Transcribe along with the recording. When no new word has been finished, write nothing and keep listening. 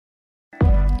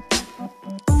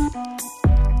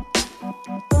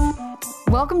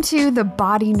Welcome to the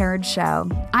Body Nerd Show.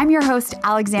 I'm your host,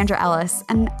 Alexandra Ellis,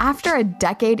 and after a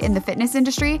decade in the fitness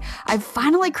industry, I've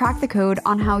finally cracked the code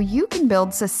on how you can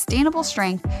build sustainable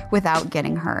strength without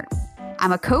getting hurt.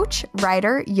 I'm a coach,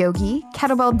 writer, yogi,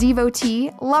 kettlebell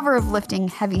devotee, lover of lifting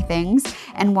heavy things,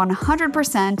 and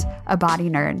 100% a body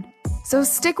nerd. So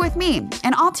stick with me,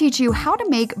 and I'll teach you how to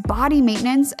make body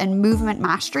maintenance and movement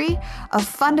mastery a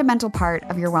fundamental part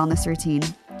of your wellness routine.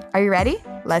 Are you ready?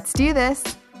 Let's do this.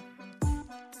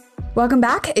 Welcome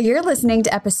back. You're listening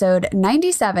to episode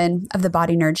 97 of the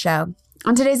Body Nerd Show.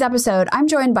 On today's episode, I'm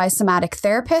joined by somatic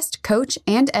therapist, coach,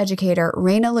 and educator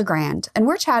Raina LaGrand, and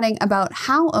we're chatting about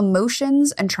how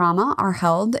emotions and trauma are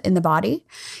held in the body,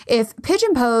 if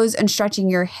pigeon pose and stretching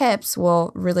your hips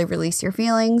will really release your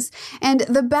feelings, and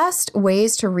the best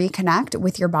ways to reconnect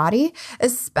with your body,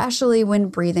 especially when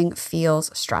breathing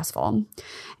feels stressful.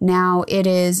 Now, it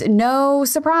is no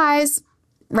surprise,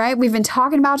 right? We've been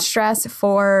talking about stress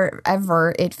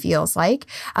forever, it feels like,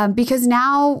 because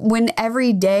now when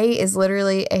every day is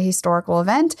literally a historical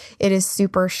event, it is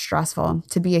super stressful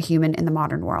to be a human in the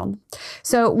modern world.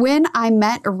 So when I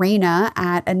met Raina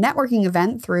at a networking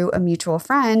event through a mutual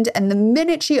friend, and the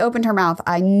minute she opened her mouth,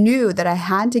 I knew that I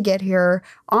had to get her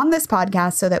on this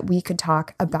podcast so that we could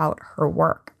talk about her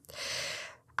work.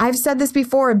 I've said this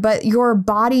before, but your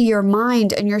body, your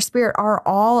mind, and your spirit are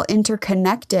all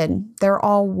interconnected. They're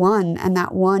all one, and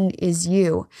that one is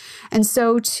you. And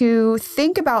so to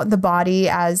think about the body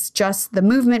as just the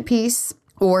movement piece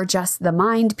or just the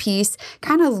mind piece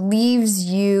kind of leaves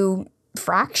you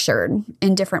fractured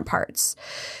in different parts.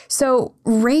 So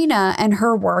Raina and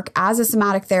her work as a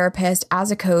somatic therapist,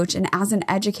 as a coach, and as an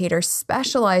educator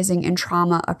specializing in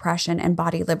trauma, oppression, and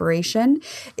body liberation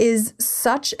is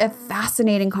such a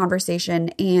fascinating conversation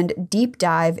and deep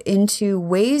dive into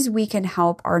ways we can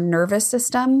help our nervous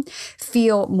system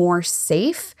feel more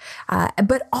safe,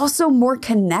 but also more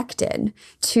connected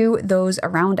to those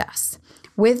around us.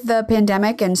 With the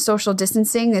pandemic and social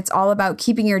distancing, it's all about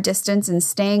keeping your distance and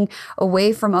staying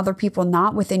away from other people,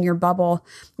 not within your bubble.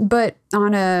 But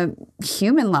on a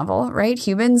human level, right?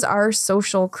 Humans are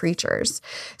social creatures.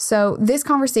 So this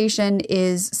conversation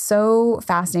is so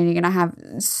fascinating, and I have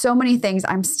so many things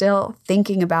I'm still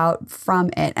thinking about from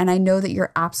it. And I know that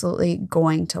you're absolutely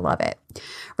going to love it.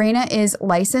 Raina is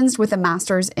licensed with a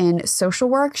master's in social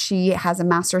work. She has a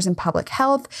master's in public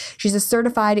health. She's a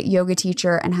certified yoga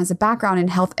teacher and has a background in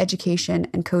health education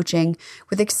and coaching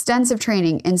with extensive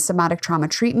training in somatic trauma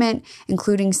treatment,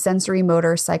 including sensory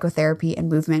motor psychotherapy and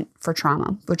movement for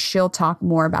trauma, which she'll talk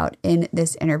more about in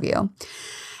this interview.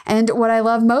 And what I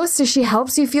love most is she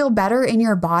helps you feel better in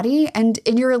your body and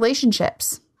in your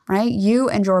relationships. Right? You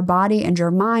and your body and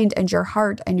your mind and your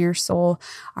heart and your soul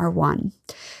are one.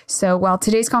 So while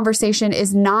today's conversation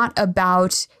is not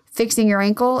about fixing your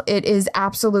ankle, it is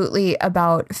absolutely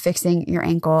about fixing your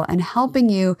ankle and helping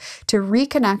you to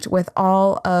reconnect with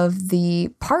all of the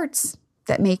parts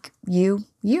that make you,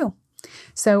 you.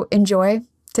 So enjoy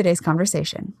today's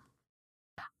conversation.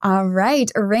 All right,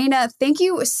 Raina, thank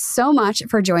you so much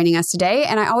for joining us today.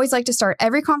 And I always like to start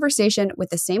every conversation with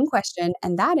the same question,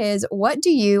 and that is, what do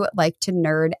you like to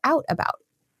nerd out about?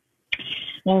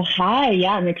 Well, hi.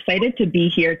 Yeah, I'm excited to be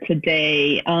here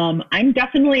today. I'm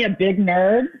definitely a big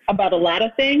nerd about a lot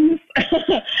of things.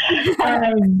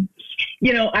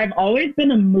 I've always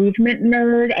been a movement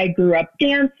nerd. I grew up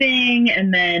dancing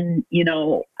and then,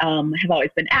 have always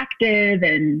been active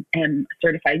and am a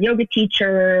certified yoga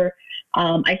teacher.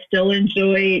 I still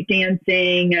enjoy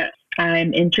dancing.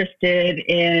 I'm interested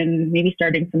in maybe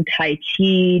starting some Tai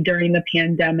Chi during the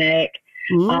pandemic.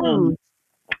 So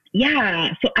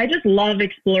I just love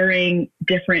exploring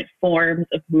different forms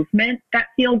of movement that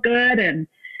feel good and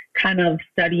kind of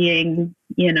studying,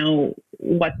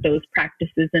 what those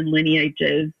practices and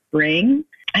lineages bring.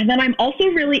 And then I'm also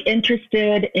really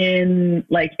interested in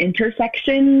like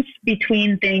intersections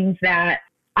between things that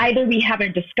either we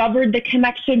haven't discovered the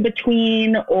connection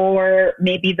between, or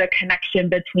maybe the connection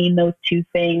between those two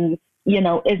things,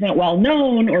 isn't well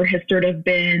known or has sort of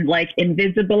been like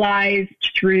invisibilized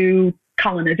through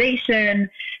colonization.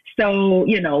 So,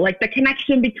 like the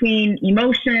connection between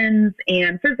emotions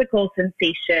and physical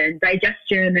sensation,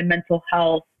 digestion and mental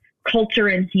health, culture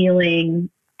and healing.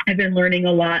 I've been learning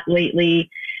a lot lately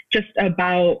just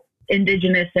about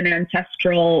indigenous and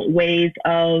ancestral ways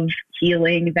of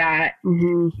healing that,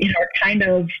 are kind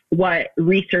of what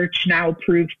research now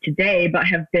proves today, but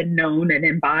have been known and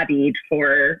embodied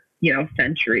for,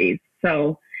 centuries.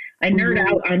 So I nerd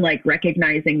out on like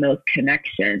recognizing those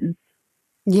connections.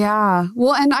 Yeah.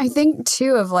 Well, and I think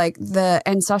too of like the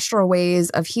ancestral ways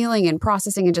of healing and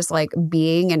processing and just like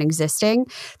being and existing.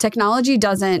 Technology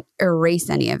doesn't erase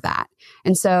any of that.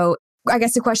 And so I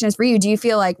guess the question is for you, do you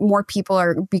feel like more people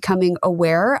are becoming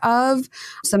aware of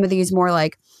some of these more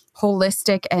like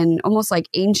holistic and almost like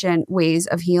ancient ways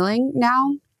of healing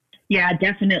now? Yeah,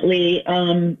 definitely.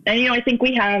 And, I think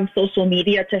we have social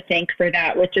media to thank for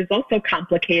that, which is also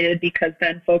complicated because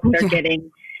then folks are getting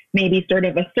maybe sort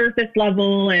of a surface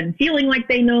level and feeling like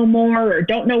they know more or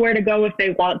don't know where to go if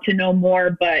they want to know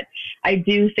more. But I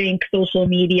do think social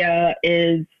media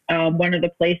is one of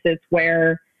the places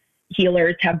where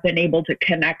healers have been able to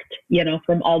connect,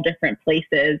 from all different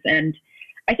places. And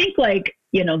I think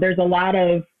there's a lot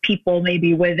of people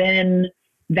maybe within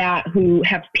that who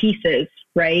have pieces,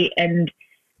 right? And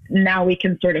now we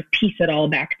can sort of piece it all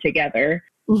back together.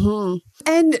 Mm-hmm.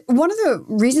 And one of the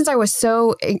reasons I was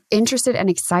so interested and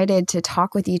excited to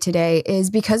talk with you today is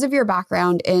because of your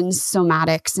background in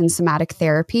somatics and somatic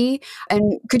therapy.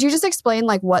 And could you just explain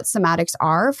like what somatics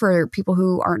are for people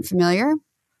who aren't familiar?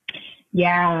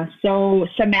 Yeah, so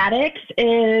somatics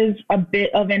is a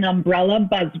bit of an umbrella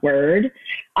buzzword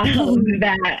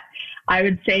that I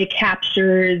would say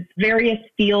captures various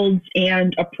fields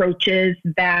and approaches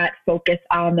that focus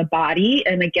on the body.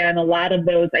 And again, a lot of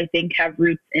those I think have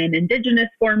roots in indigenous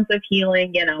forms of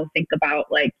healing, think about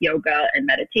like yoga and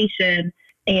meditation.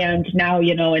 And now,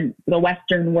 in the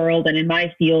Western world and in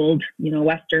my field,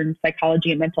 Western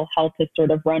psychology and mental health has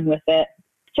sort of run with it.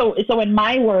 So in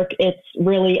my work, it's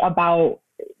really about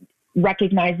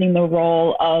recognizing the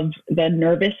role of the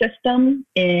nervous system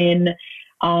in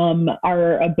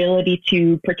our ability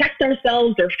to protect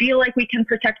ourselves or feel like we can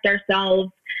protect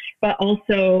ourselves, but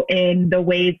also in the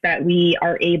ways that we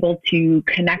are able to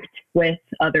connect with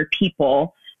other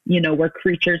people. We're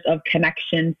creatures of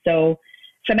connection. So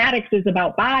somatics is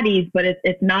about bodies, but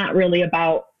it's not really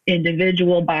about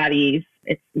individual bodies.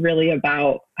 It's really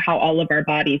about how all of our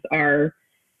bodies are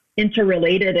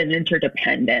interrelated and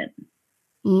interdependent.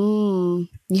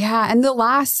 Yeah. And the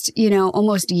last,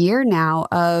 almost year now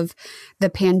of the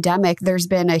pandemic, there's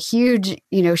been a huge,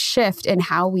 shift in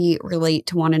how we relate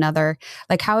to one another.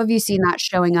 Like, how have you seen that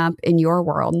showing up in your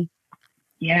world?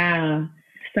 Yeah.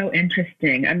 So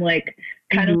interesting. I'm like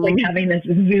kind of like having this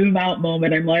zoom out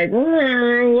moment. I'm like,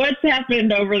 what's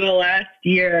happened over the last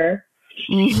year?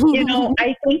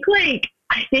 I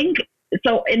think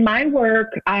so in my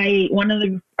work, one of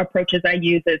the approaches I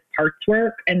use is parts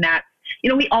work. And that's,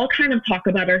 we all kind of talk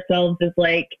about ourselves as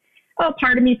like, oh,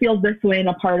 part of me feels this way and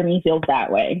a part of me feels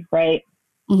that way. Right.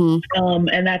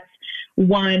 And that's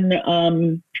one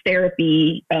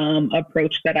therapy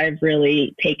approach that I've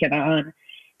really taken on.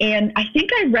 And I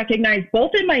think I recognize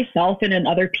both in myself and in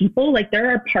other people, like there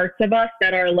are parts of us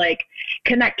that are like,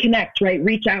 connect, right?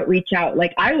 Reach out.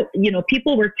 Like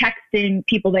people were texting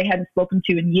people they hadn't spoken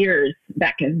to in years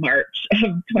back in March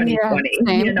of 2020,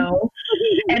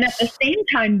 and at the same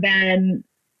time, then,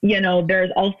 there's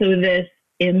also this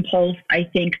impulse, I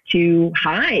think, to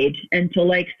hide and to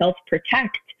like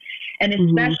self-protect. And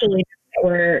especially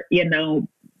where,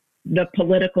 the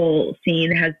political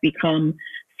scene has become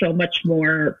so much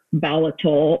more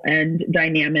volatile and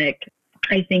dynamic.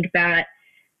 I think that,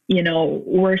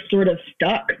 we're sort of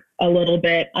stuck a little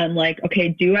bit on like, okay,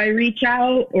 do I reach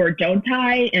out or don't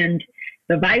I? And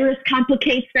the virus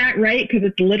complicates that, right? Because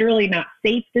it's literally not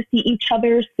safe to see each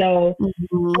other. So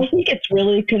I think it's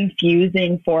really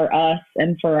confusing for us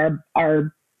and for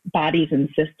our bodies and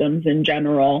systems in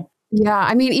general. Yeah.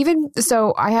 I mean, even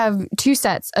so, I have 2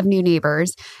 sets of new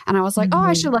neighbors and I was like, oh,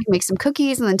 I should like make some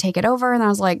cookies and then take it over. And I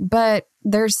was like, but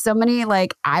there's so many,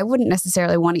 like, I wouldn't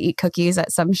necessarily want to eat cookies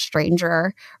that some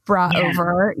stranger brought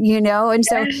over, And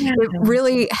so it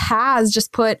really has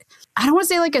just put, I don't want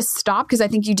to say like a stop, because I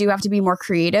think you do have to be more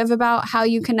creative about how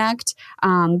you connect.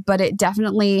 But it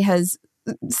definitely has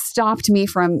stopped me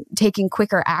from taking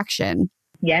quicker action.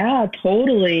 Yeah,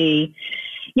 totally.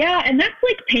 Yeah. And that's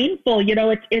like painful.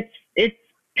 It's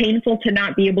painful to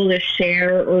not be able to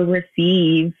share or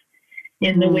receive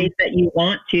in the ways that you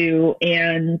want to.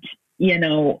 And,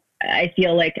 I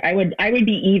feel like I would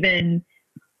be even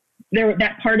there.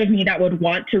 That part of me that would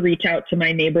want to reach out to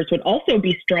my neighbors would also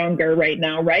be stronger right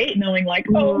now, right? Knowing like,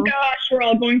 oh gosh, we're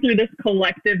all going through this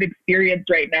collective experience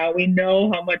right now. We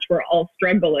know how much we're all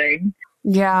struggling.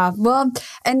 Yeah. Well,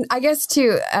 and I guess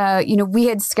too, we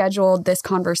had scheduled this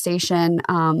conversation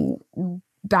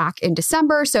back in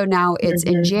December. So now it's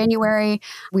in January.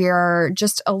 We are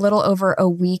just a little over a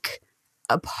week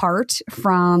apart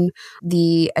from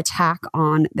the attack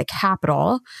on the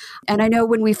Capitol. And I know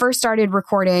when we first started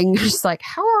recording, just like,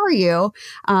 how are you?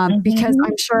 Because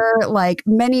I'm sure like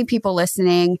many people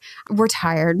listening, we're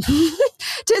tired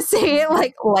to say it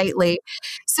like lightly.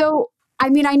 So, I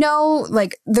mean, I know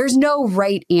like there's no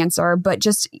right answer, but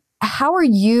just how are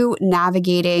you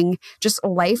navigating just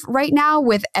life right now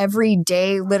with every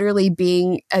day literally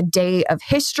being a day of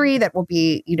history that will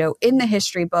be, you know, in the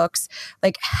history books?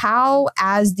 Like how,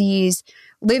 as these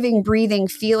living, breathing,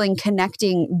 feeling,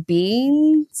 connecting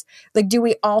beings, like do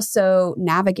we also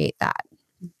navigate that?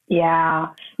 Yeah.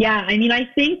 Yeah. I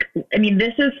mean,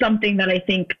 this is something that I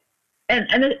think, and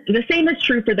the same is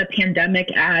true for the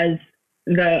pandemic as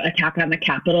the attack on the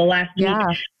Capitol last week.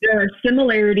 There are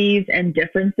similarities and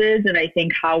differences, and I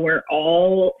think how we're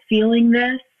all feeling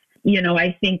this. You know,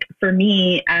 I think for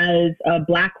me as a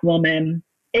Black woman,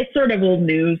 it's sort of old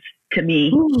news to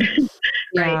me,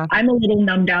 right? I'm a little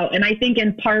numbed out, and I think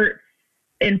in part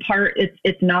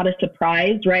it's not a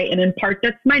surprise, right? And in part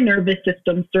that's my nervous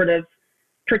system sort of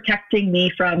protecting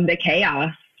me from the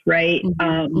chaos, right?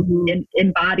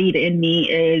 Embodied in me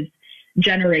is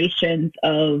generations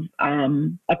of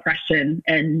oppression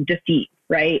and defeat,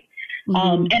 right?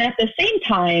 And at the same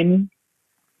time,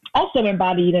 also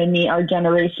embodied in me are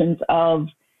generations of,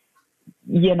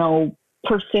 you know,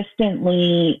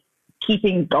 persistently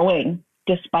keeping going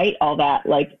despite all that,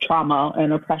 like trauma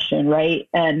and oppression, right?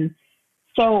 And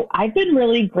so I've been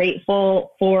really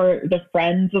grateful for the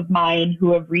friends of mine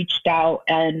who have reached out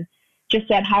and just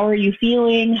said, how are you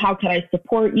feeling? How can I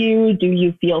support you? Do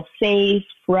you feel safe,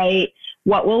 right?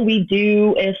 What will we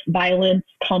do if violence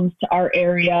comes to our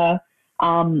area?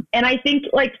 And I think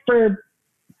like for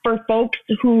folks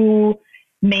who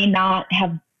may not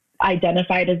have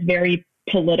identified as very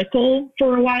political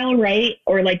for a while, right?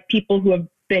 Or like people who have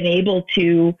been able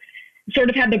to sort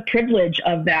of have the privilege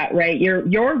of that, right?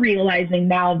 You're realizing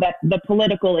now that the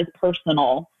political is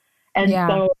personal. And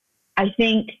so I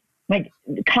think like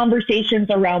conversations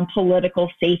around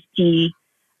political safety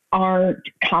aren't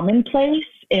commonplace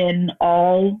in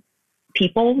all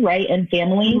people, right? And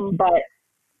families. But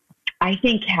I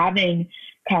think having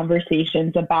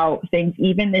conversations about things,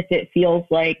 even if it feels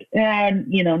like,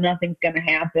 you know, nothing's going to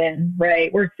happen,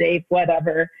 right? We're safe,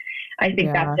 whatever. I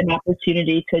think that's an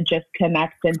opportunity to just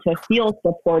connect and to feel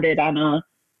supported on a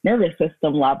nervous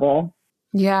system level.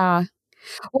 Yeah.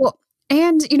 Well,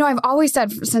 and, you know, I've always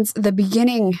said since the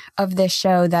beginning of this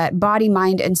show that body,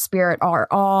 mind, and spirit are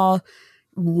all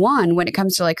one when it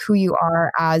comes to like who you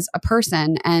are as a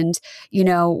person. And, you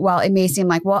know, while it may seem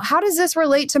like, well, how does this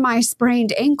relate to my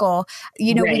sprained ankle?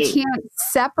 You know, we can't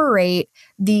separate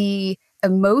the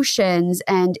emotions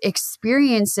and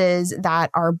experiences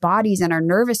that our bodies and our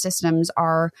nervous systems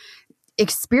are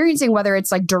experiencing, whether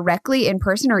it's like directly in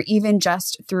person or even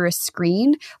just through a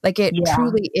screen. Like it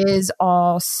truly is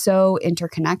all so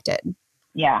interconnected.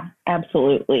 Yeah,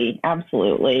 absolutely.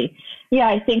 Absolutely. Yeah,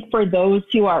 I think for those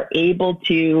who are able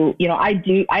to, you know,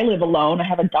 I live alone. I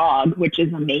have a dog, which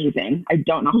is amazing. I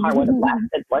don't know how I would have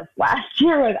lasted last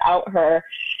year without her.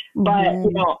 But,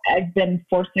 you know, I've been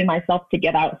forcing myself to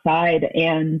get outside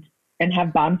and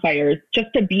have bonfires just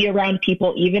to be around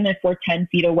people, even if we're 10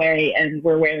 feet away and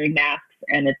we're wearing masks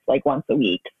and it's like once a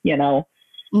week, you know,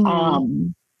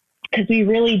 because we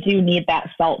really do need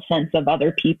that felt sense of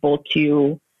other people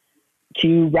to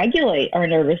regulate our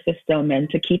nervous system and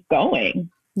to keep going.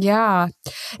 Yeah.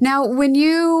 Now, when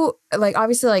you like,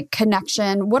 obviously like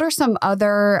connection, what are some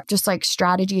other just like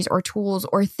strategies or tools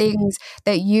or things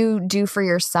that you do for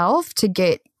yourself to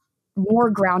get more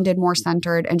grounded, more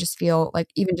centered, and just feel like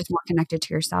even just more connected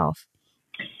to yourself?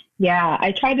 Yeah,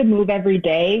 I try to move every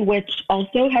day, which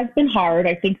also has been hard.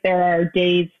 I think there are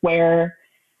days where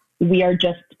we are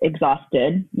just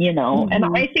exhausted, you know, and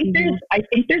I think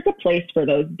there's a place for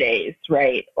those days,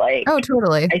 right? Like, oh,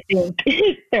 totally. I think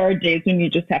there are days when you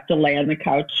just have to lay on the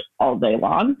couch all day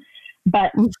long,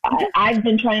 but I've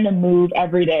been trying to move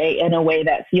every day in a way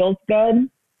that feels good.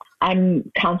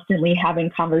 I'm constantly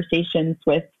having conversations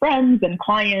with friends and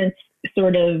clients,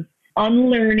 sort of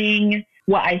unlearning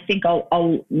what I think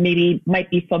I'll maybe might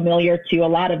be familiar to a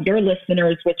lot of your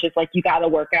listeners, which is like, you got to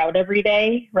work out every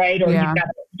day, right? Or you've got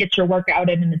to get your workout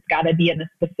in and it's got to be in a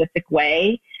specific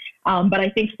way. But I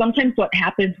think sometimes what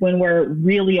happens when we're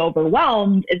really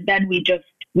overwhelmed is then we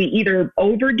either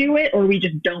overdo it or we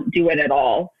just don't do it at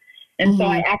all. And so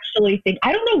I actually think,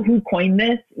 I don't know who coined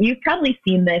this. You've probably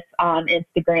seen this on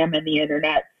Instagram and the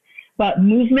internet, but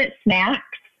movement snacks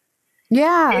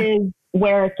is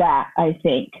where it's at, I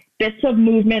think. Bits of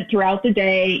movement throughout the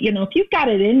day. You know, if you've got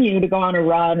it in you to go on a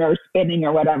run or spinning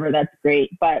or whatever, that's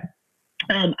great. But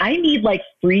I need like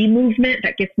free movement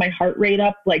that gets my heart rate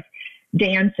up, like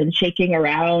dance and shaking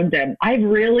around. And I've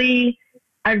really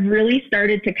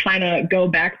started to kind of go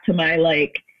back to my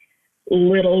like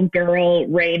little girl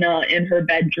Raina in her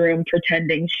bedroom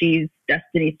pretending she's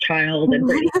Destiny's Child and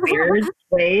Britney Spears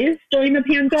ways during the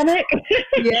pandemic.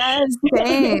 Yes,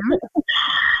 same.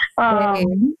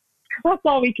 That's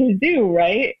all we can do,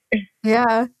 right?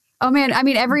 Yeah. Oh man, I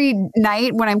mean, every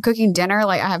night when I'm cooking dinner,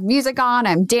 like I have music on,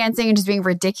 I'm dancing and just being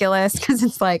ridiculous because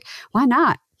it's like, why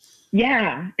not?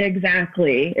 Yeah,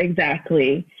 exactly.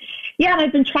 Yeah, and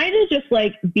I've been trying to just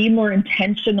like be more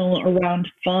intentional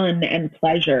around fun and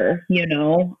pleasure, you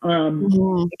know.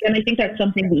 And I think that's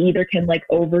something we either can like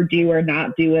overdo or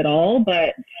not do at all,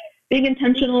 but being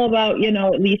intentional about, you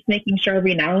know, at least making sure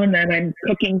every now and then I'm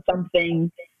cooking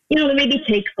something, you know, that maybe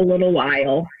takes a little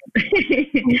while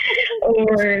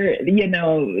or, you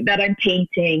know, that I'm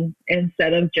painting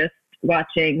instead of just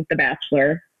watching The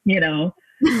Bachelor, you know.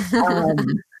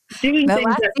 Doing the things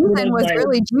last that season was like,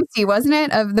 really juicy, wasn't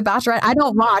it? Of The Bachelorette. I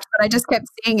don't watch, but I just kept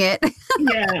seeing it.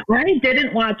 Yeah, I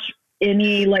didn't watch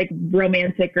any like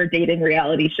romantic or dating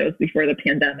reality shows before the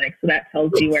pandemic, so that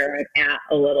tells you where I'm at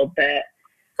a little bit.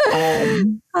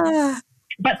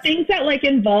 But things that like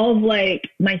involve like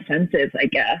my senses, I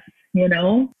guess, you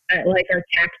know, that, like are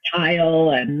tactile,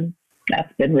 and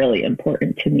that's been really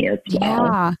important to me as well.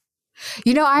 Yeah.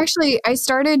 You know, I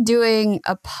started doing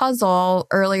a puzzle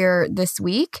earlier this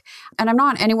week, and I'm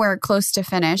not anywhere close to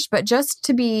finished, but just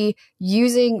to be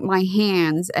using my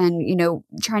hands and, you know,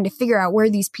 trying to figure out where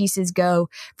these pieces go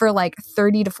for like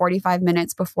 30 to 45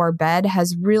 minutes before bed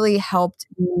has really helped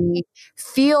me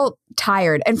feel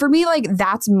tired. And for me, like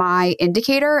that's my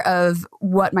indicator of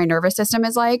what my nervous system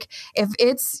is like. If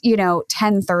it's, you know,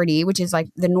 10:30, which is like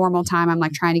the normal time I'm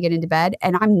like trying to get into bed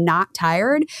and I'm not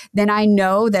tired, then I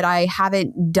know that I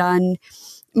haven't done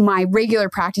my regular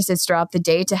practices throughout the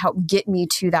day to help get me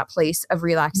to that place of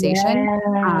relaxation.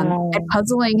 And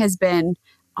puzzling has been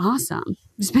awesome.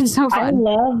 It's been so fun. I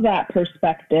love that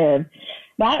perspective.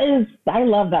 I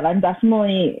love that. I'm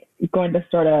definitely going to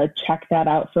sort of check that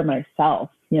out for myself,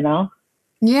 you know?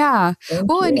 Yeah. Thank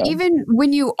well, you. And even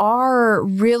when you are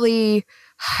really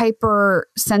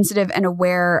hypersensitive and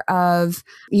aware of,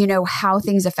 you know, how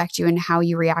things affect you and how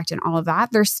you react and all of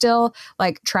that, there's still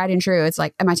like tried and true. It's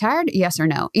like, am I tired? Yes or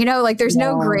no? You know, like there's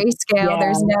no grayscale.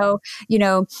 There's no, you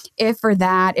know, if or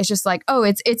that. It's just like, oh,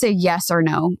 it's a yes or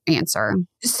no answer.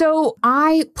 So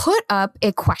I put up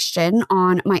a question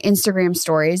on my Instagram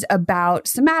stories about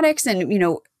somatics and, you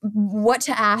know, what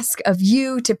to ask of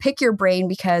you to pick your brain,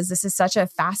 because this is such a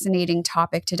fascinating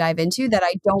topic to dive into that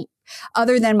I don't,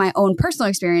 other than my own personal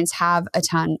experience, have a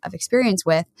ton of experience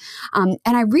with. And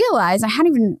I realized I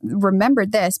hadn't even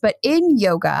remembered this, but in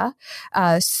yoga,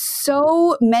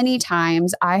 so many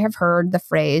times I have heard the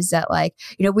phrase that like,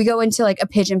 you know, we go into like a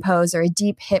pigeon pose or a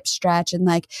deep hip stretch and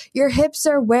like your hips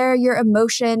are where your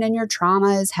emotion and your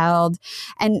trauma is held.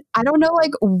 And I don't know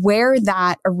like where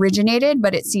that originated,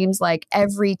 but it seems like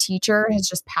every teacher has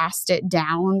just passed it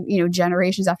down, you know,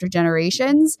 generations after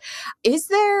generations. Is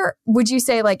there, would you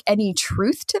say like any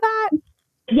truth to that?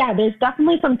 Yeah, there's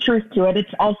definitely some truth to it.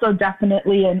 It's also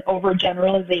definitely an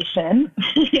overgeneralization,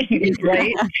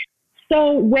 right?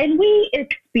 So when we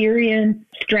experience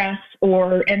stress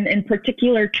or, and in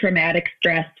particular, traumatic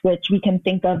stress, which we can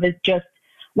think of as just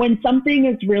when something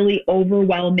is really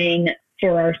overwhelming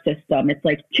for our system, it's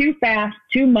like too fast,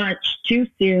 too much, too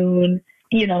soon.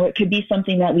 You know, it could be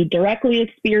something that we directly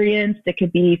experienced. It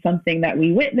could be something that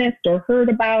we witnessed or heard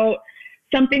about,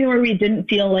 something where we didn't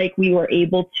feel like we were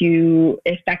able to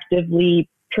effectively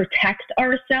protect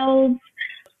ourselves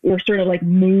or sort of like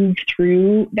move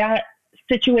through that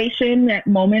situation, that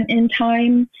moment in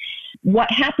time.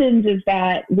 What happens is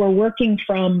that we're working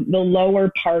from the lower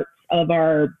parts of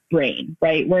our brain,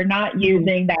 right? We're not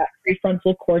using that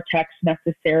prefrontal cortex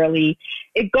necessarily.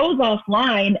 It goes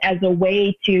offline as a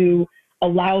way to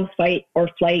allow fight or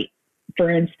flight, for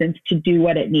instance, to do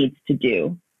what it needs to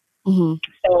do. Mm-hmm.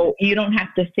 So you don't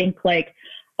have to think like,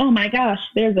 oh my gosh,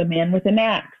 there's a man with an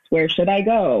axe. Where should I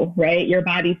go? Right? Your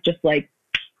body's just like,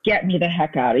 get me the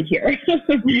heck out of here.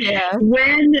 Yeah.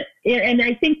 And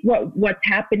I think what's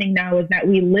happening now is that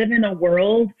we live in a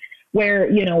world where,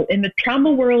 you know, in the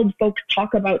trauma world, folks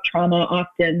talk about trauma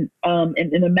often,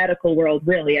 in the medical world,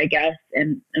 really, I guess,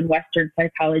 and Western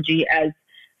psychology as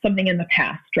something in the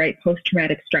past, right?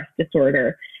 Post-traumatic stress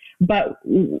disorder. But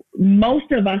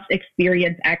most of us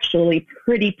experience actually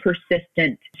pretty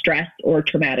persistent stress or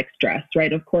traumatic stress,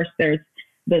 right? Of course, there's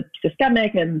the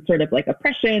systemic and sort of like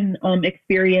oppression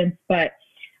experience, but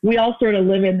we all sort of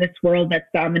live in this world that's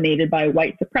dominated by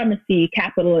white supremacy,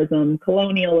 capitalism,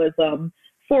 colonialism,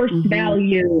 forced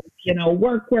values,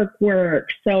 work, work, work.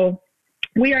 So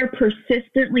we are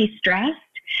persistently stressed,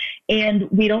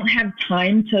 and we don't have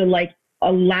time to like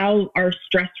allow our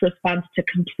stress response to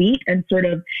complete and sort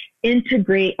of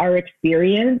integrate our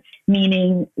experience,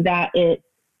 meaning that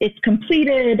it's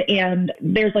completed and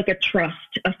there's like a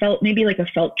trust, maybe like a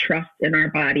felt trust in our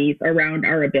bodies around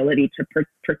our ability to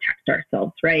protect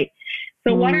ourselves, right?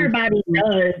 So what our body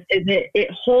does is it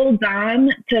holds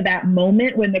on to that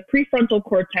moment when the prefrontal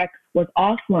cortex was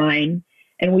offline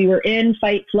and we were in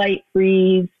fight, flight,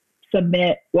 freeze,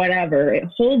 submit, whatever. It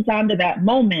holds on to that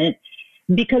moment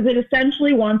because it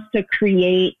essentially wants to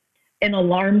create an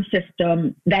alarm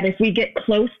system that if we get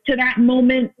close to that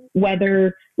moment,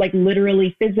 whether like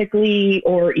literally physically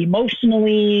or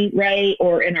emotionally, right,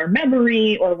 or in our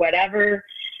memory or whatever,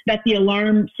 that the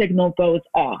alarm signal goes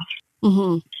off.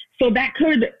 So that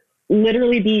could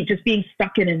literally be just being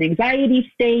stuck in an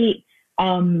anxiety state.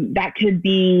 That could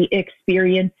be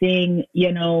experiencing,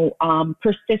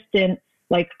 persistent,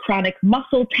 like chronic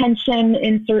muscle tension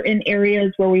in certain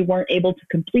areas where we weren't able to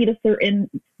complete a certain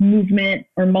movement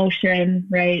or motion,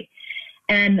 right?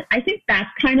 And I think that's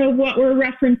kind of what we're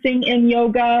referencing in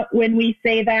yoga when we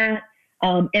say that.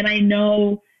 And I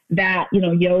know that,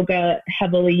 yoga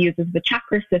heavily uses the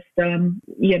chakra system,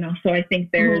 so I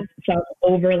think there's some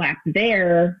overlap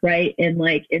there, right? In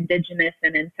like indigenous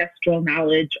and ancestral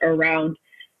knowledge around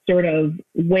sort of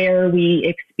where we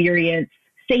experience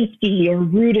safety or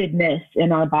rootedness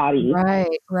in our bodies.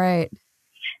 Right, right.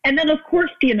 And then, of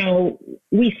course,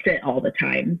 we sit all the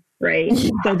time, right?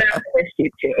 So that's an issue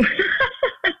too.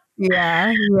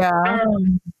 Yeah.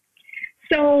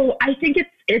 So I think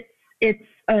it's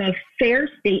a fair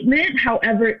statement.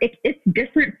 However, it's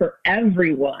different for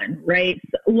everyone, right?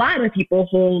 A lot of people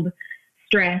hold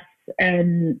stress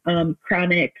and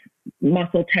chronic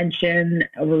muscle tension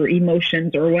or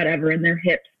emotions or whatever in their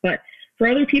hips, but for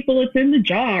other people, it's in the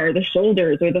jaw or the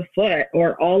shoulders or the foot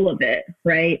or all of it,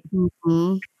 right?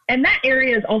 And that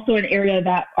area is also an area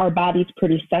that our body's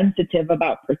pretty sensitive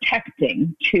about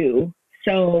protecting too.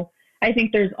 So I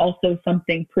think there's also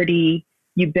something pretty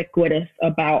ubiquitous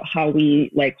about how we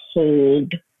like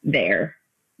hold there,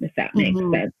 if that makes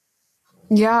sense.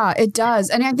 Yeah, it does.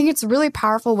 And I think it's really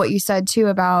powerful what you said too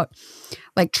about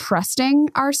like trusting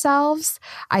ourselves.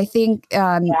 I think,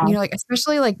 like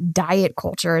especially like diet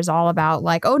culture is all about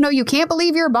like, oh no, you can't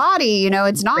believe your body.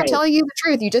 It's not telling you the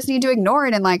truth. You just need to ignore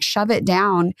it and like shove it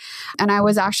down. And I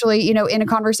was actually, in a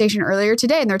conversation earlier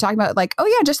today and they're talking about like, oh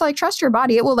yeah, just like trust your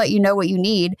body. It will let you know what you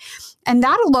need. And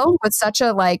that alone was such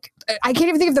a like, I can't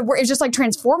even think of the word. It's just like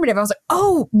transformative. I was like,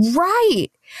 oh, right.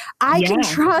 I can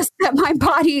trust that my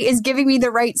body is giving me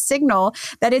the right signal,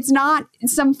 that it's not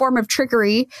some form of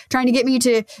trickery trying to get me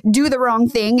to do the wrong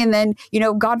thing and then,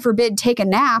 God forbid, take a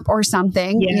nap or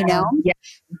something, Yeah.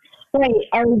 Right.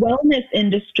 Our wellness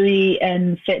industry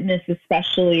and fitness,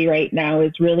 especially right now,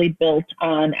 is really built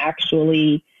on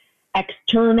actually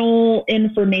external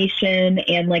information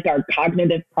and like our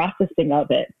cognitive processing of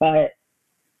it. But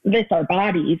it's our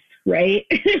bodies, right?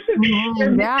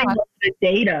 We're missing all the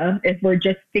data if we're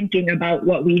just thinking about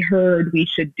what we heard we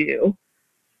should do.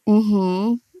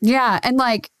 Yeah. And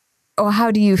like,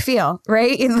 how do you feel?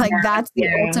 Right. And like, that's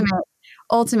the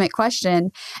ultimate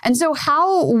question. And so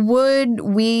how would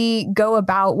we go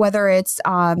about whether it's,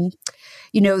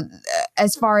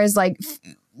 as far as like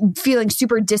feeling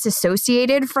super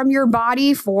disassociated from your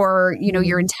body for,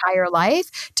 your entire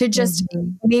life to just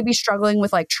maybe struggling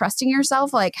with like trusting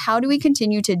yourself? Like, how do we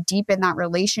continue to deepen that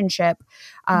relationship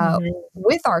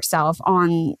with ourselves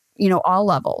on, all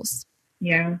levels?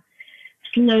 Yeah.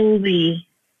 Slowly.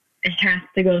 It has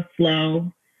to go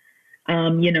slow.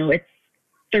 It's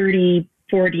 30,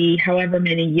 40, however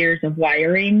many years of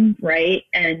wiring, right?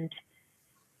 And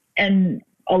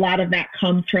a lot of that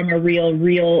comes from a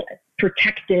real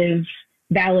protective,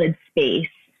 valid space.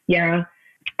 Yeah.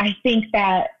 I think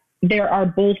that there are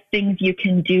both things you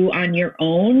can do on your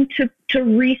own to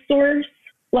resource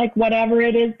like whatever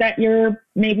it is that you're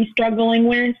maybe struggling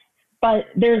with. But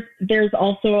there's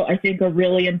also, I think, a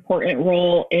really important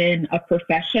role in a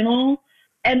professional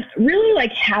and really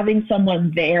like having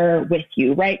someone there with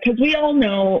you, right? Because we all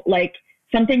know like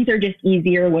some things are just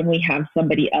easier when we have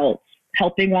somebody else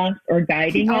helping us or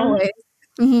guiding us.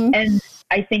 And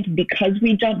I think because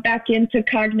we jump back into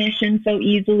cognition so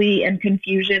easily and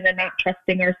confusion and not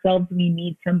trusting ourselves, we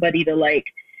need somebody to like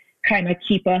kind of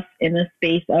keep us in a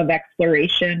space of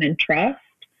exploration and trust.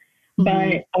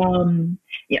 But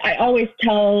I always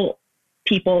tell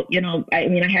people, I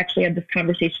actually had this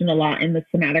conversation a lot in the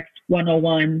Somatic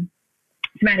Resourcing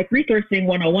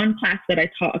 101 class that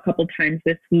I taught a couple times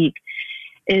this week,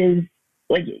 is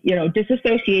like,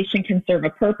 disassociation can serve a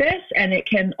purpose, and it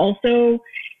can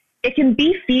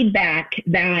be feedback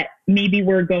that maybe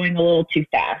we're going a little too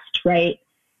fast, right?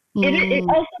 It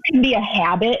also can be a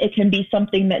habit. It can be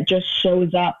something that just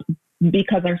shows up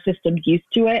because our system's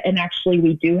used to it. And actually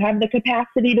we do have the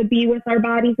capacity to be with our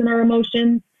bodies and our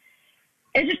emotions.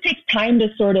 It just takes time to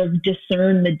sort of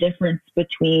discern the difference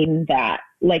between that.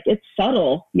 Like, it's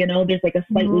subtle, there's like a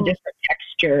slightly different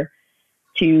texture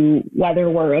to whether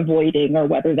we're avoiding or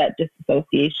whether that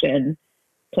disassociation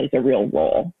plays a real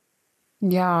role.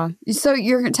 Yeah. So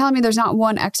you're telling me there's not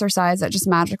one exercise that just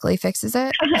magically fixes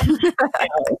it?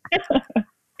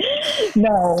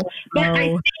 No. But I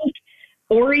think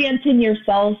orienting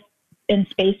yourself in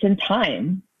space and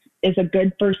time is a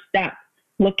good first step.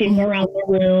 Looking around the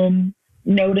room,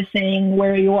 noticing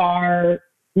where you are,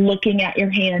 looking at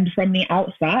your hand from the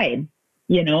outside,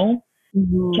 can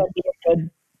be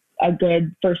a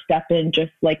good first step in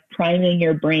just like priming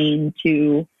your brain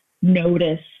to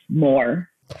notice more.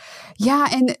 Yeah.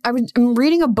 And I'm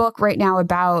reading a book right now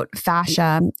about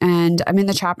fascia, and I'm in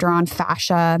the chapter on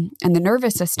fascia and the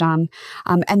nervous system,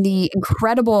 and the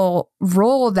incredible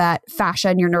role that fascia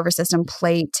and your nervous system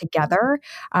play together.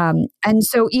 And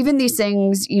so even these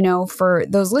things, for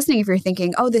those listening, if you're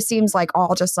thinking, oh, this seems like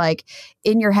all just like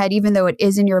in your head, even though it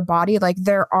is in your body, like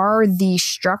there are these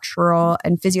structural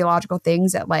and physiological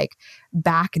things that like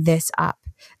back this up.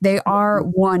 They are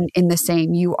one in the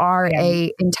same. You are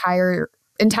a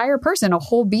entire person, a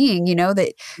whole being,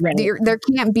 that there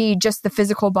can't be just the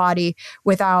physical body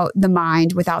without the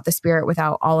mind, without the spirit,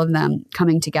 without all of them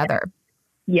coming together.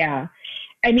 Yeah.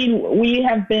 I mean, we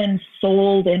have been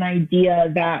sold an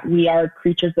idea that we are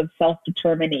creatures of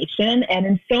self-determination. And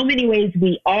in so many ways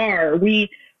we are.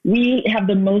 We have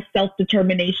the most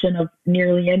self-determination of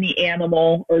nearly any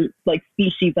animal or like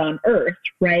species on Earth,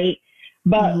 right?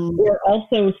 But we're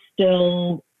also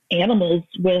still animals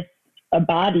with a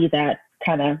body that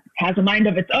kind of has a mind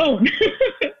of its own.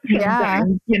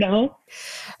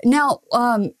 Now,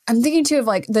 I'm thinking too of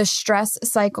like the stress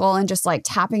cycle and just like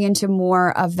tapping into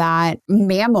more of that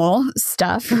mammal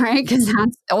stuff, right? Because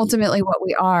that's ultimately what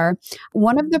we are.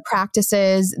 One of the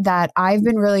practices that I've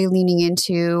been really leaning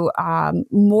into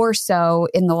more so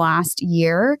in the last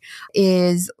year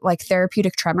is like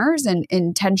therapeutic tremors and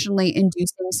intentionally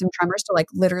inducing some tremors to like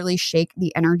literally shake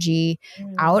the energy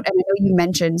out. And I know you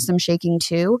mentioned some shaking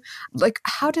too. Like,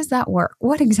 how does that work?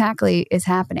 What exactly is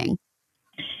happening?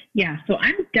 Yeah, so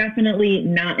I'm definitely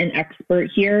not an expert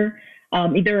here.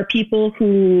 There are people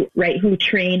who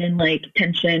train in like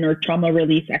tension or trauma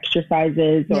release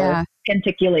exercises or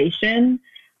panticulation.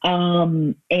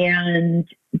 And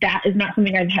that is not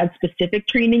something I've had specific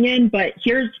training in, but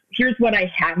here's what I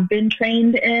have been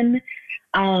trained in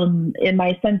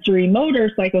my sensory motor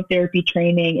psychotherapy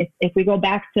training. If we go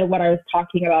back to what I was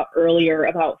talking about earlier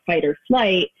about fight or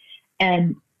flight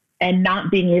and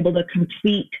not being able to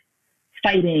complete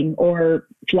fighting or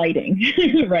flighting,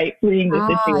 right? Fleeing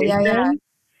the situation.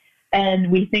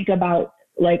 And we think about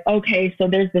like, okay, so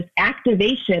there's this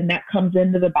activation that comes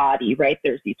into the body, right?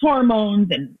 There's these hormones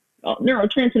and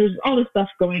neurotransmitters, all this stuff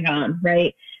going on,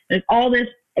 right? There's all this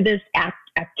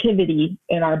activity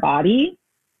in our body.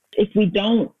 If we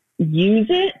don't use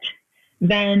it,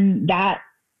 then that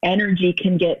energy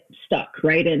can get stuck,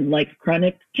 right? In like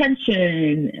chronic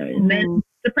tension and then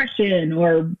depression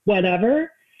or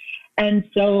whatever. And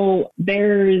so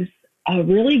there's a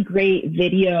really great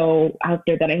video out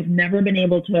there that I've never been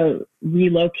able to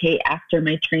relocate after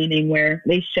my training, where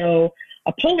they show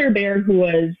a polar bear who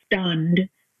was stunned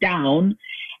down.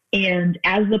 And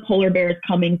as the polar bear is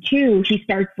coming to, he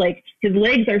starts like, his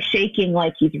legs are shaking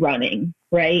like he's running,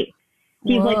 right?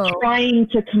 He's like trying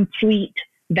to complete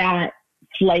that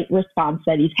flight response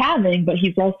that he's having, but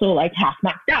he's also like half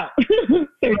knocked out.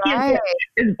 So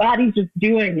his body's just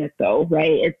doing it though,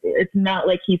 right? It's not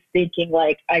like he's thinking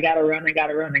like, I gotta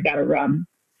run.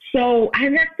 So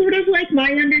that's sort of like my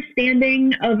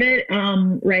understanding of it,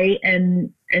 right?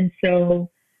 And so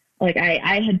like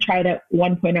I had tried at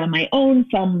one point on my own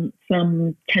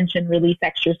some tension release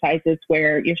exercises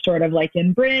where you're sort of like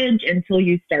in bridge until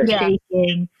you start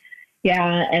shaking.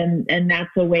 Yeah. And that's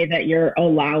a way that you're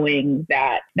allowing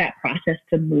that process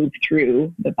to move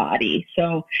through the body.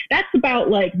 So that's about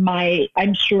like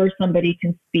I'm sure somebody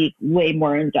can speak way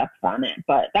more in depth on it,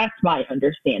 but that's my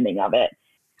understanding of it.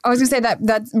 I was gonna say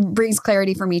that brings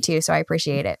clarity for me too. So I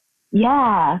appreciate it.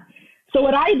 Yeah. So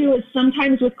what I do is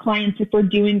sometimes with clients, if we're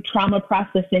doing trauma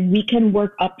processing, we can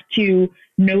work up to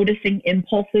noticing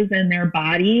impulses in their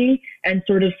body and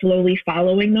sort of slowly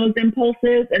following those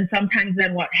impulses. And sometimes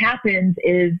then what happens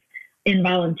is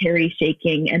involuntary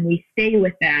shaking, and we stay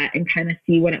with that and kind of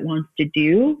see what it wants to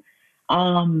do.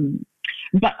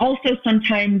 But also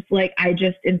sometimes like I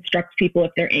just instruct people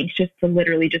if they're anxious to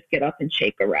literally just get up and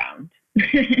shake around.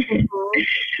 Just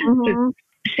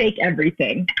shake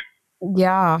everything.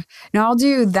 Yeah. No, I'll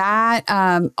do that.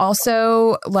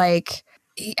 Also like,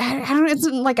 I don't know, it's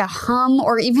like a hum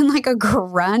or even like a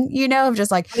grunt, you know, of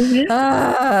just like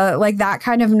that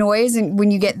kind of noise. And when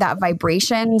you get that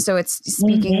vibration, so it's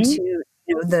speaking to, you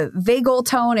know, the vagal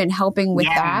tone and helping with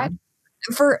that.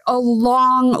 For a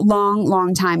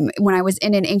long time when I was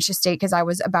in an anxious state, because I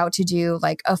was about to do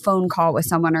like a phone call with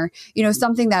someone or, you know,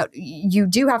 something that you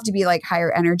do have to be like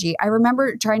higher energy. I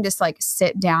remember trying to like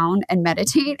sit down and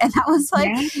meditate, and that was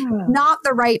like not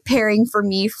the right pairing for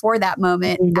me for that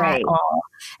moment at all.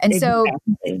 And so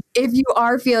if you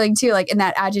are feeling too like in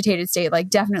that agitated state, like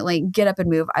definitely get up and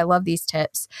move. I love these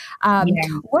tips.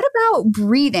 What about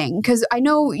breathing? Because I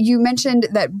know you mentioned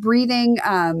that breathing,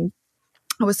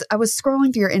 I was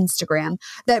scrolling through your Instagram,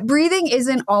 that breathing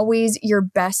isn't always your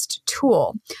best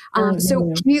tool.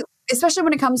 So can you, especially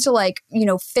when it comes to like, you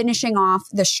know, finishing off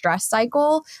the stress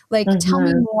cycle, like tell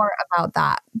me more about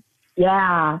that.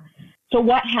 Yeah. So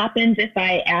what happens if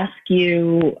I ask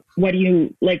you, what do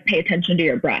you like, pay attention to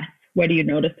your breath? What do you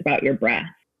notice about your breath?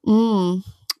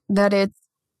 That it's,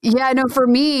 yeah, no, for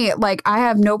me, like I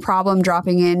have no problem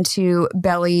dropping into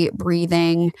belly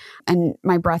breathing, and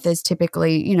my breath is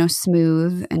typically, you know,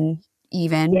 smooth and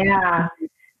even. Yeah.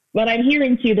 But I'm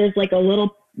hearing too, there's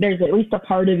at least a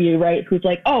part of you, right, who's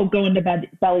like, oh, go into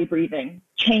belly breathing,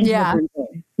 change the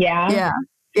breathing. Yeah.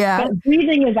 But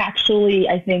breathing is actually,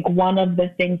 I think, one of the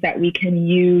things that we can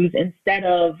use instead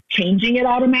of changing it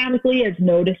automatically, is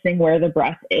noticing where the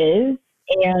breath is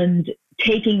and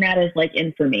taking that as like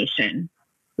information.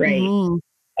 Right.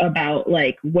 About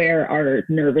like where our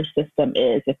nervous system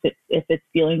is, if it's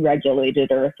feeling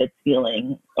regulated or if it's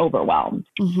feeling overwhelmed.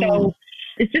 So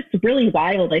it's just really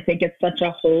wild. I think it's such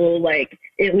a whole, like,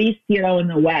 at least, you know, in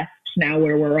the West now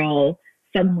where we're all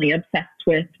suddenly obsessed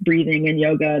with breathing and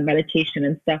yoga and meditation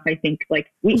and stuff. I think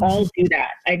like we all do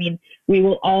that. I mean, we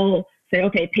will all say,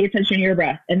 okay, pay attention to your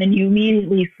breath. And then you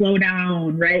immediately slow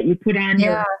down, right? You put on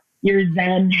your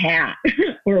Zen hat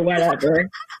or whatever.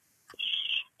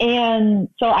 And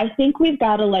so I think we've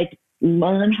got to like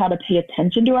learn how to pay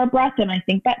attention to our breath. And I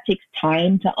think that takes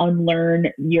time to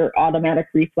unlearn your automatic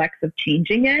reflex of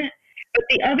changing it. But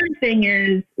the other thing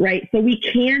is, right, so we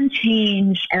can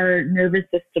change our nervous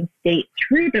system state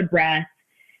through the breath,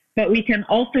 but we can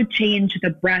also change the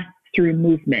breath through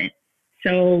movement.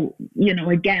 So, you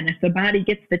know, again, if the body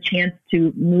gets the chance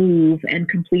to move and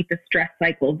complete the stress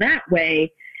cycle that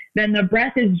way, then the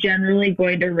breath is generally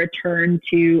going to return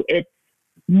to its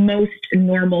most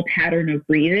normal pattern of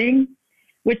breathing,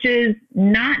 which is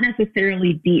not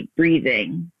necessarily deep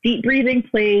breathing. Deep breathing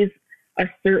plays a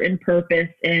certain purpose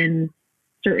in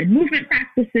certain movement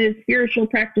practices, spiritual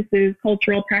practices,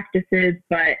 cultural practices,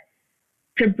 but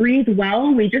to breathe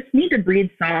well, we just need to breathe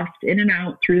soft in and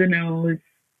out through the nose.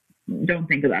 Don't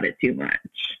think about it too much.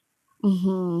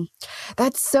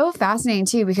 That's so fascinating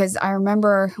too, because I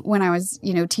remember when I was,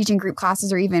 you know, teaching group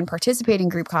classes or even participating in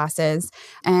group classes,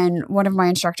 and one of my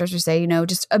instructors would say, you know,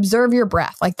 just observe your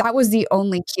breath. Like that was the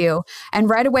only cue. And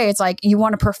right away, it's like, you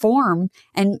want to perform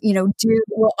and, you know,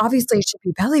 well, obviously it should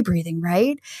be belly breathing,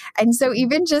 right? And so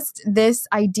even just this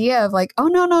idea of like, oh,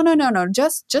 no,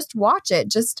 just watch it.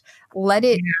 Just let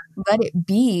it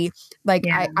be. Like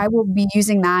I will be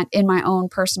using that in my own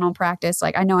personal practice.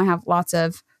 Like I know I have lots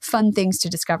of fun things to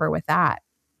discover with that.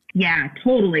 Yeah,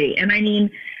 totally. And I mean,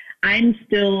 I'm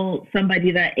still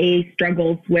somebody that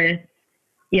struggles with,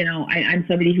 you know, I'm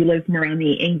somebody who lives more on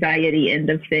the anxiety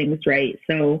end of things, right?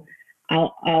 So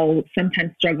I'll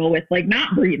sometimes struggle with like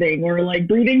not breathing or like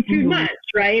breathing too much,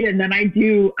 right? And then I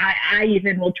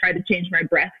even will try to change my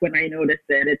breath when I notice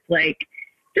it. It's like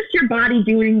just your body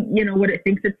doing, you know, what it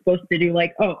thinks it's supposed to do.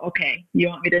 Like, oh, okay, you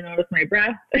want me to notice my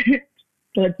breath?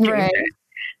 Let's change it.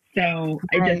 So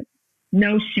I just,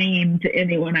 no shame to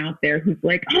anyone out there who's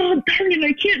like, oh, darn it,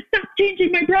 I can't stop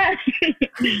changing my breath.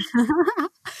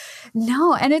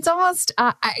 No. And it's almost,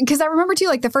 because I remember too,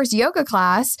 like the first yoga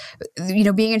class, you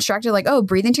know, being instructed like, oh,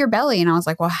 breathe into your belly. And I was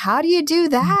like, well, how do you do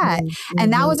that?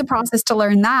 And that was a process to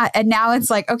learn that. And now it's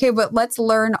like, okay, but let's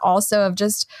learn also of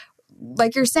just,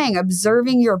 like you're saying,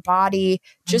 observing your body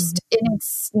just in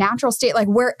its natural state, like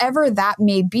wherever that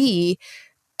may be.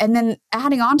 And then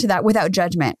adding on to that without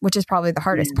judgment, which is probably the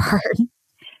hardest part.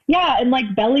 Yeah. And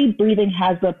like belly breathing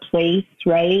has a place,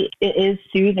 right? It is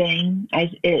soothing.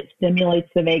 It stimulates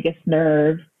the vagus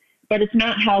nerve, but it's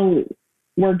not how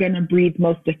we're going to breathe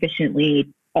most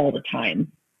efficiently all the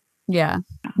time. Yeah.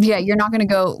 Yeah. You're not going to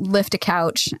go lift a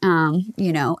couch,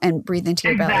 and breathe into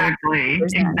your belly.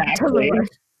 Exactly.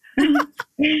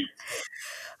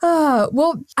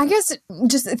 Well, I guess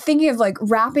just thinking of like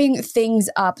wrapping things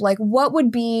up, like what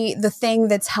would be the thing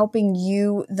that's helping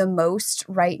you the most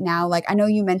right now? Like, I know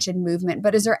you mentioned movement,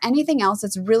 but is there anything else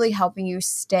that's really helping you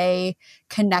stay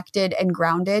connected and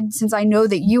grounded? Since I know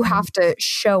that you have to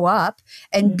show up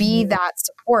and be that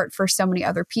support for so many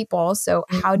other people. So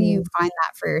how do you find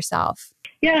that for yourself?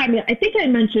 Yeah, I mean, I think I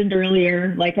mentioned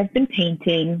earlier, like I've been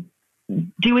painting.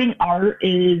 Doing art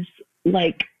is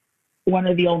like one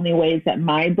of the only ways that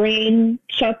my brain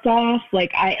shuts off.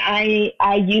 Like I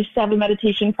used to have a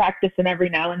meditation practice, and every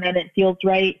now and then it feels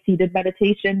right, seated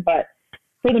meditation, but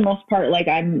for the most part, like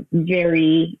I'm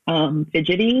very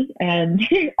fidgety and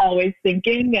always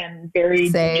thinking and very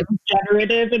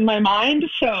generative in my mind.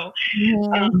 So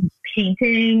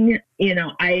painting,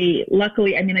 I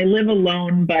live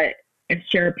alone, but I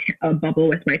share a bubble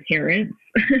with my parents.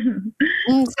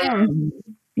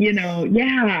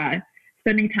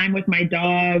 Spending time with my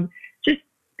dog.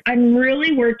 I'm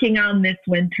really working on this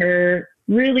winter,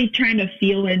 really trying to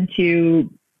feel into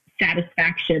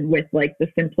satisfaction with like the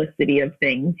simplicity of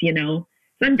things, So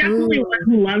I'm definitely one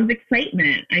who loves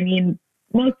excitement. I mean,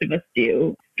 most of us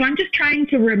do. So I'm just trying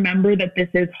to remember that this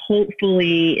is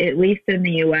hopefully, at least in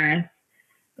the US,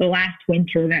 the last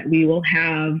winter that we will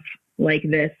have like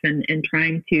this, and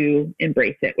trying to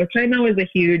embrace it, which I know is a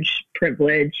huge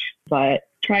privilege, but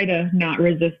try to not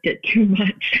resist it too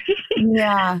much.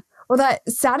 Yeah. Well, that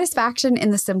satisfaction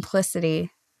in the simplicity,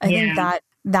 I think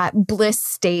that bliss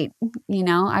state,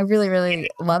 I really, really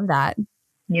love that.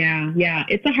 Yeah. Yeah.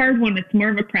 It's a hard one. It's more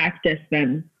of a practice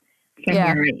than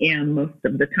somewhere I am most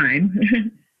of the time.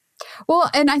 Well,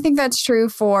 and I think that's true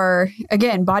for,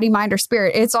 again, body, mind, or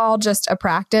spirit. It's all just a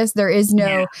practice. There is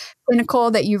no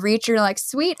pinnacle that you reach. You're like,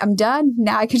 sweet, I'm done.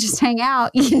 Now I can just hang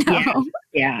out,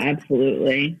 Yeah,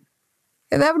 absolutely.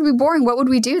 That would be boring. What would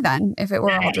we do then if it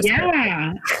were all just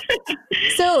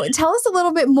So tell us a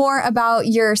little bit more about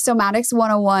your Somatics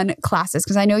 101 classes,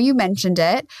 because I know you mentioned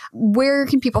it. Where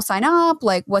can people sign up?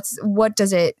 Like what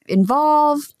does it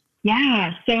involve?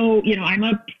 Yeah. So, I'm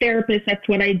a therapist. That's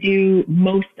what I do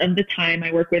most of the time.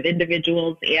 I work with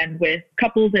individuals and with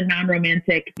couples and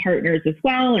non-romantic partners as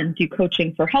well, and do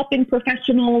coaching for helping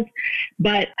professionals.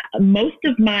 But most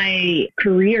of my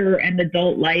career and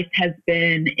adult life has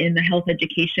been in the health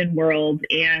education world.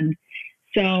 And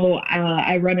so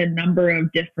I run a number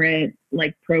of different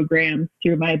programs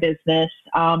through my business.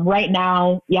 Right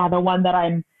now, the one that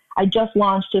I just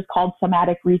launched is called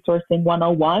Somatic Resourcing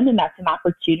 101, and that's an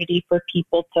opportunity for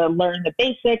people to learn the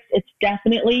basics. It's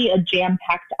definitely a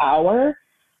jam-packed hour,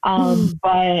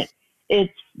 but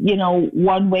it's,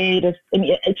 one way to,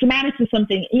 somatics is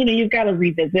something, you've got to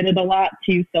revisit it a lot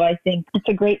too. So I think it's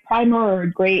a great primer or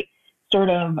a great sort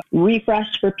of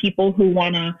refresh for people who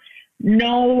want to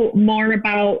know more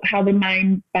about how the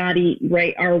mind, body,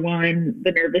 are one,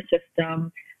 the nervous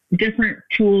system, different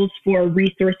tools for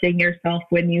resourcing yourself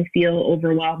when you feel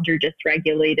overwhelmed or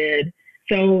dysregulated.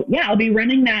 So I'll be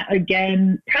running that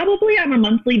again, probably on a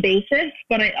monthly basis,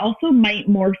 but I also might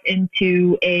morph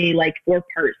into a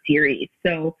 4-part series.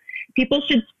 So people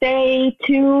should stay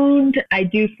tuned. I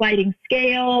do sliding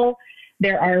scale.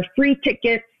 There are free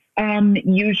tickets,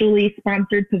 usually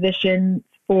sponsored positions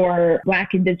for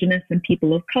Black, Indigenous, and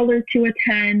people of color to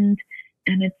attend.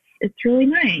 And it's really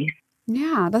nice.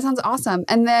 Yeah, that sounds awesome.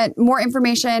 And then more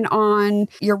information on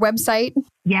your website?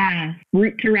 Yeah,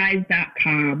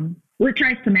 roottorise.com.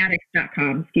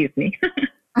 Roottorisesomatics.com, excuse me.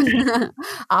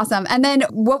 Awesome. And then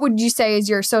what would you say is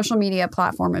your social media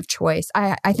platform of choice?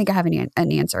 I think I have an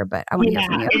answer, but I want to hear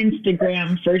from you.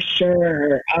 Instagram for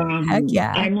sure. Heck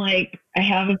yeah. I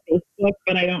have a Facebook,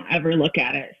 but I don't ever look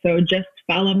at it. So just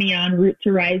follow me on Root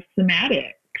to Rise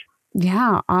Somatics.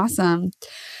 Yeah, awesome.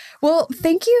 Well,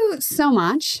 thank you so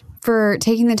much for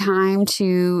taking the time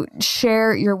to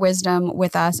share your wisdom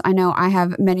with us. I know I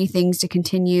have many things to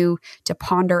continue to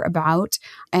ponder about,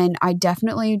 and I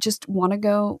definitely just want to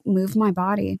go move my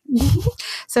body.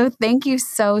 So thank you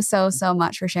so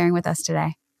much for sharing with us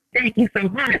today. Thank you so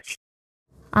much.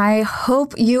 I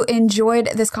hope you enjoyed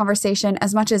this conversation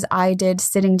as much as I did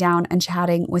sitting down and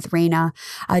chatting with Raina.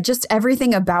 Just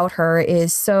everything about her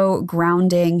is so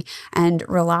grounding and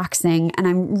relaxing, and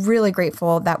I'm really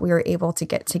grateful that we were able to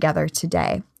get together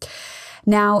today.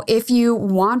 Now, if you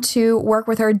want to work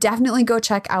with her, definitely go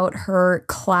check out her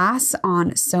class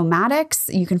on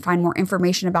somatics. You can find more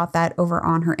information about that over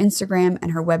on her Instagram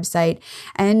and her website.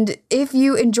 And if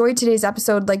you enjoyed today's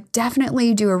episode,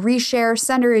 definitely do a reshare,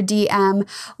 send her a DM,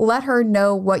 let her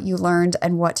know what you learned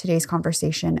and what today's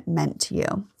conversation meant to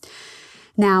you.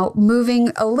 Now,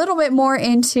 moving a little bit more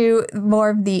into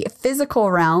more of the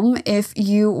physical realm, if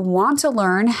you want to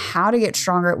learn how to get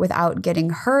stronger without getting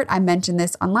hurt, I mentioned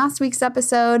this on last week's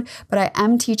episode, but I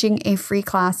am teaching a free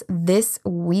class this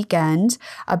weekend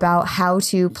about how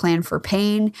to plan for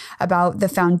pain, about the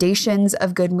foundations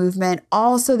of good movement,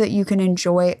 all so that you can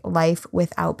enjoy life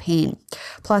without pain.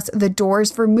 Plus, the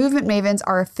doors for Movement Mavens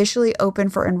are officially open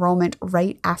for enrollment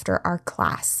right after our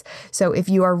class. So if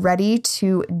you are ready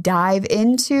to dive into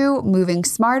moving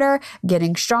smarter,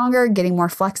 getting stronger, getting more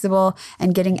flexible,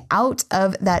 and getting out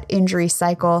of that injury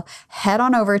cycle, head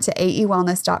on over to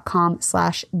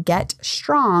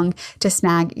aewellness.com/getstrong to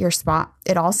snag your spot.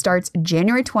 It all starts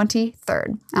January 23rd,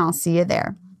 and I'll see you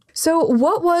there. So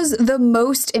what was the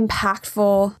most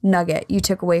impactful nugget you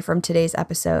took away from today's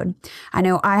episode? I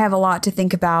know I have a lot to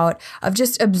think about of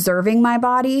just observing my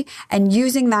body and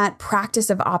using that practice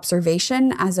of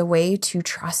observation as a way to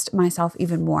trust myself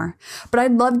even more. But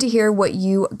I'd love to hear what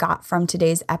you got from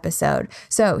today's episode.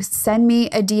 So send me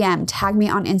a DM, tag me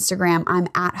on Instagram. I'm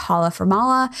at Hala for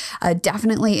Mala.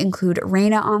 Definitely include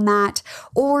Raina on that.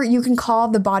 Or you can call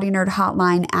the Body Nerd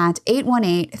hotline at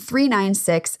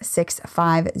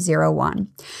 818-396-6501.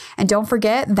 And don't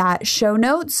forget that show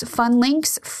notes, fun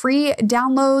links, free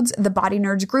downloads, the Body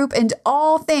Nerds group, and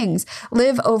all things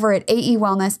live over at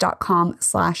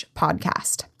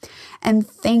aewellness.com/podcast. And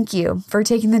thank you for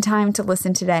taking the time to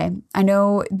listen today. I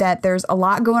know that there's a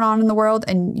lot going on in the world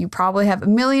and you probably have a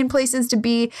million places to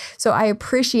be. So I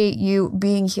appreciate you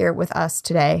being here with us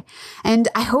today. And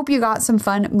I hope you got some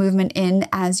fun movement in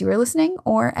as you were listening,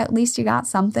 or at least you got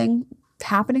something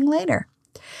happening later.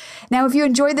 Now, if you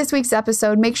enjoyed this week's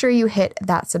episode, make sure you hit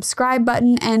that subscribe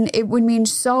button, and it would mean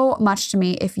so much to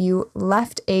me if you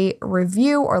left a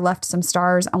review or left some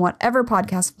stars on whatever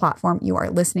podcast platform you are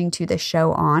listening to this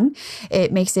show on.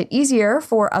 It makes it easier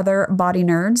for other body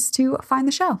nerds to find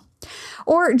the show.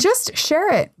 Or just share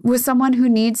it with someone who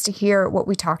needs to hear what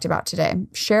we talked about today.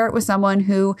 Share it with someone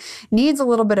who needs a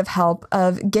little bit of help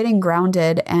of getting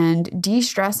grounded and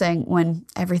de-stressing when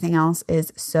everything else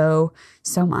is so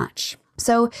much.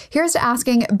 So here's to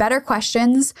asking better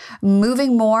questions,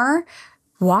 moving more,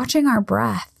 watching our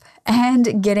breath,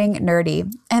 and getting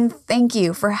nerdy. And thank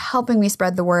you for helping me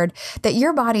spread the word that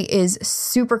your body is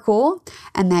super cool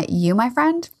and that you, my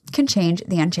friend, can change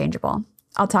the unchangeable.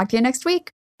 I'll talk to you next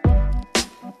week.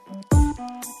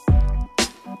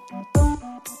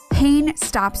 Pain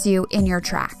stops you in your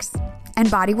tracks, and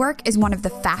bodywork is one of the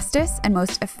fastest and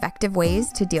most effective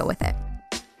ways to deal with it.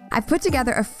 I've put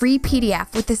together a free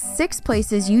PDF with the 6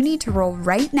 places you need to roll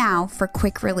right now for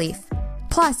quick relief.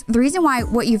 Plus, the reason why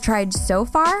what you've tried so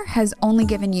far has only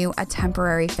given you a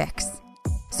temporary fix.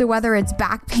 So whether it's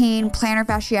back pain, plantar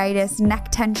fasciitis,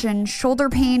 neck tension, shoulder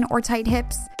pain, or tight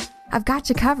hips, I've got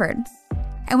you covered.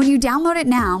 And when you download it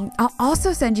now, I'll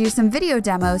also send you some video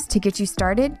demos to get you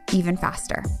started even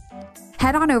faster.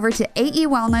 Head on over to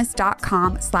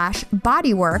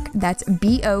aewellness.com/bodywork, that's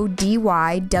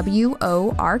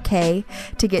BODYWORK,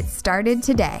 to get started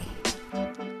today.